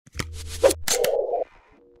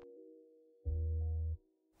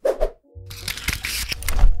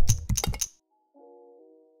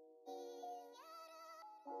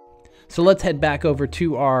So let's head back over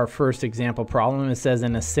to our first example problem. It says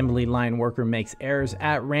an assembly line worker makes errors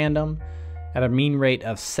at random at a mean rate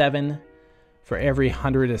of 7 for every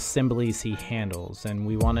 100 assemblies he handles. And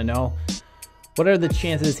we want to know, what are the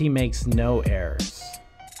chances he makes no errors?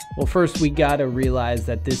 Well, first we got to realize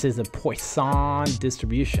that this is a Poisson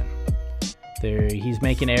distribution. He's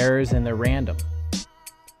making errors and they're random.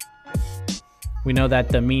 We know that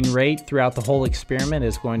the mean rate throughout the whole experiment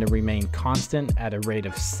is going to remain constant at a rate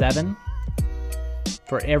of 7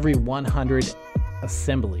 for every 100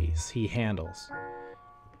 assemblies he handles.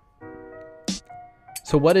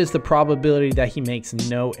 So what is the probability that he makes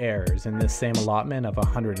no errors in this same allotment of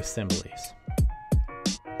 100 assemblies?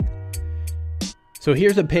 So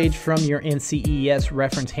here's a page from your NCEES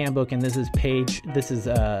reference handbook, and this is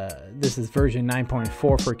version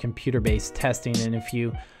 9.4 for computer-based testing. And if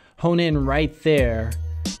you hone in right there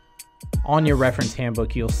on your reference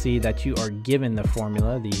handbook, you'll see that you are given the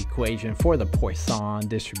formula, the equation for the Poisson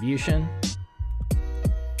distribution.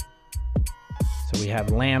 So we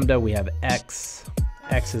have lambda, we have x.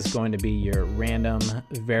 X is going to be your random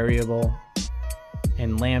variable,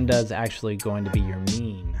 and lambda is actually going to be your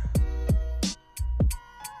mean.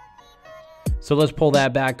 So let's pull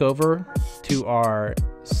that back over to our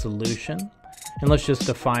solution. And let's just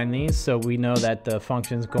define these. So we know that the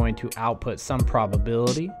function is going to output some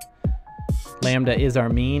probability. Lambda is our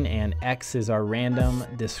mean and x is our random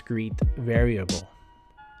discrete variable.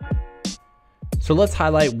 So let's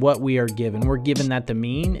highlight what we are given. We're given that the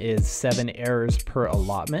mean is 7 errors per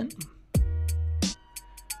allotment.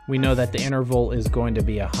 We know that the interval is going to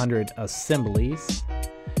be 100 assemblies.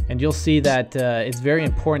 And you'll see that it's very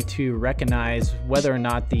important to recognize whether or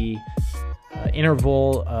not the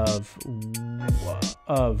interval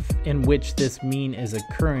in which this mean is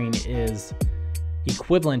occurring is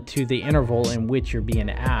equivalent to the interval in which you're being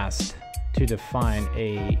asked to define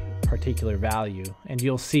a particular value. And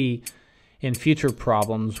you'll see in future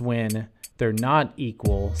problems when they're not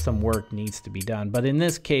equal, some work needs to be done. But in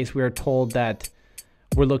this case, we are told that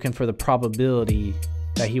we're looking for the probability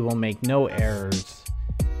that he will make no errors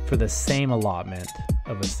for the same allotment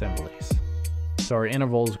of assemblies. So our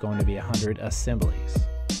interval is going to be 100 assemblies.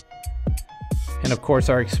 And of course,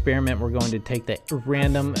 our experiment, we're going to take the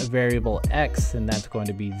random variable x, and that's going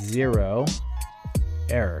to be 0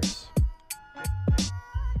 errors.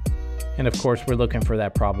 And of course, we're looking for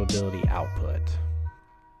that probability output.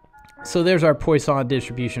 So there's our Poisson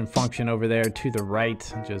distribution function over there to the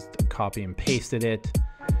right. Just copy and pasted it.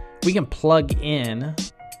 We can plug in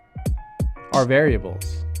our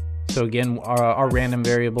variables. So again, our random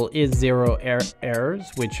variable is 0 errors,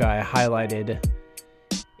 which I highlighted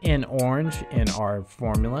in orange in our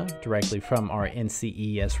formula directly from our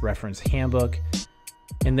NCEES reference handbook.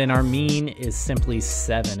 And then our mean is simply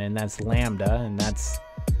 7, and that's lambda, and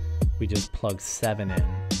we just plug 7 in.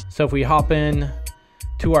 So if we hop in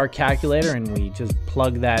to our calculator and we just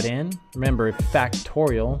plug that in, remember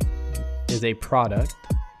factorial is a product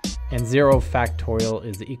and 0 factorial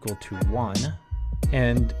is equal to 1.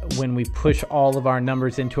 And when we push all of our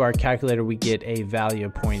numbers into our calculator, we get a value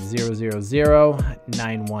of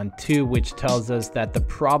 0.000912, which tells us that the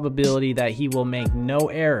probability that he will make no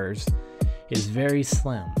errors is very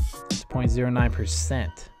slim. It's 0.09%.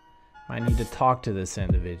 Might need to talk to this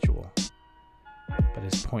individual, but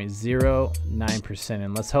it's 0.09%.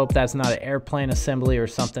 And let's hope that's not an airplane assembly or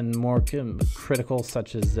something more critical,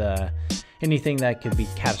 such as anything that could be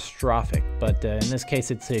catastrophic. But in this case,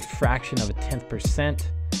 it's a fraction of a 10%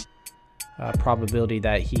 probability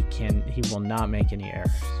that he will not make any errors.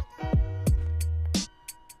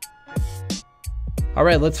 All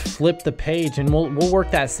right, let's flip the page and we'll work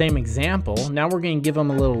that same example. Now we're going to give him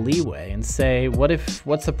a little leeway and say,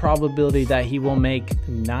 what's the probability that he will make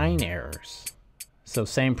 9 errors? So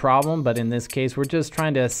same problem, but in this case, we're just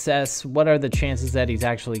trying to assess what are the chances that he's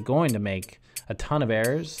actually going to make a ton of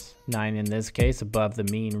errors, 9 in this case, above the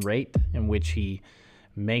mean rate in which he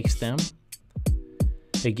makes them.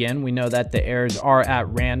 Again, we know that the errors are at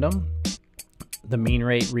random. The mean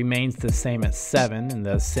rate remains the same at 7, and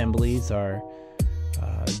the assemblies are,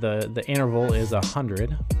 the interval is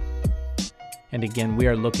 100. And again, we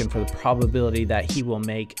are looking for the probability that he will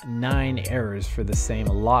make 9 errors for the same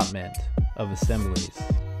allotment of assemblies.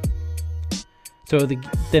 So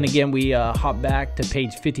then again, we hop back to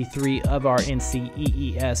page 53 of our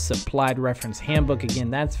NCEES Supplied Reference Handbook. Again,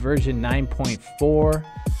 that's version 9.4.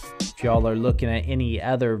 If y'all are looking at any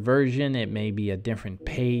other version, it may be a different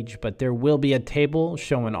page, but there will be a table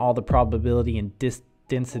showing all the probability and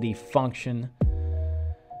density function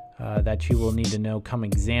that you will need to know come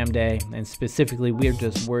exam day. And specifically, we're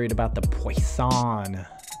just worried about the Poisson.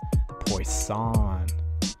 The Poisson.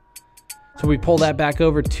 So we pull that back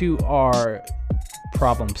over to our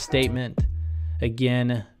problem statement.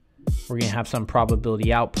 Again, we're going to have some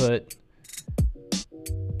probability output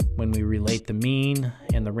when we relate the mean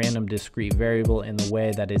and the random discrete variable in the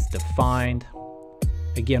way that is defined.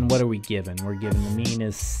 Again, what are we given? We're given the mean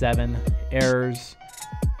is 7 errors.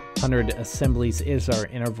 100 assemblies is our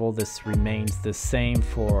interval. This remains the same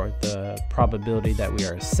for the probability that we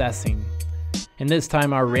are assessing. And this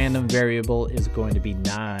time our random variable is going to be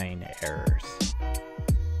 9 errors.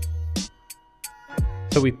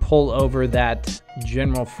 So we pull over that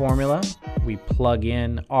general formula. We plug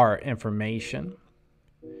in our information.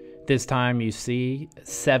 This time you see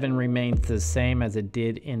 7 remains the same as it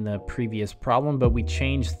did in the previous problem, but we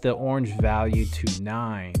changed the orange value to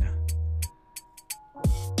 9.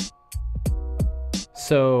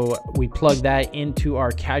 So we plug that into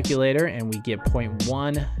our calculator and we get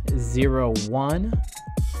 0.101,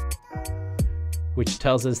 which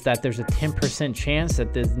tells us that there's a 10% chance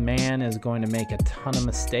that this man is going to make a ton of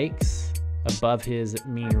mistakes above his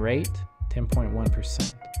mean rate,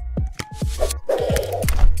 10.1%.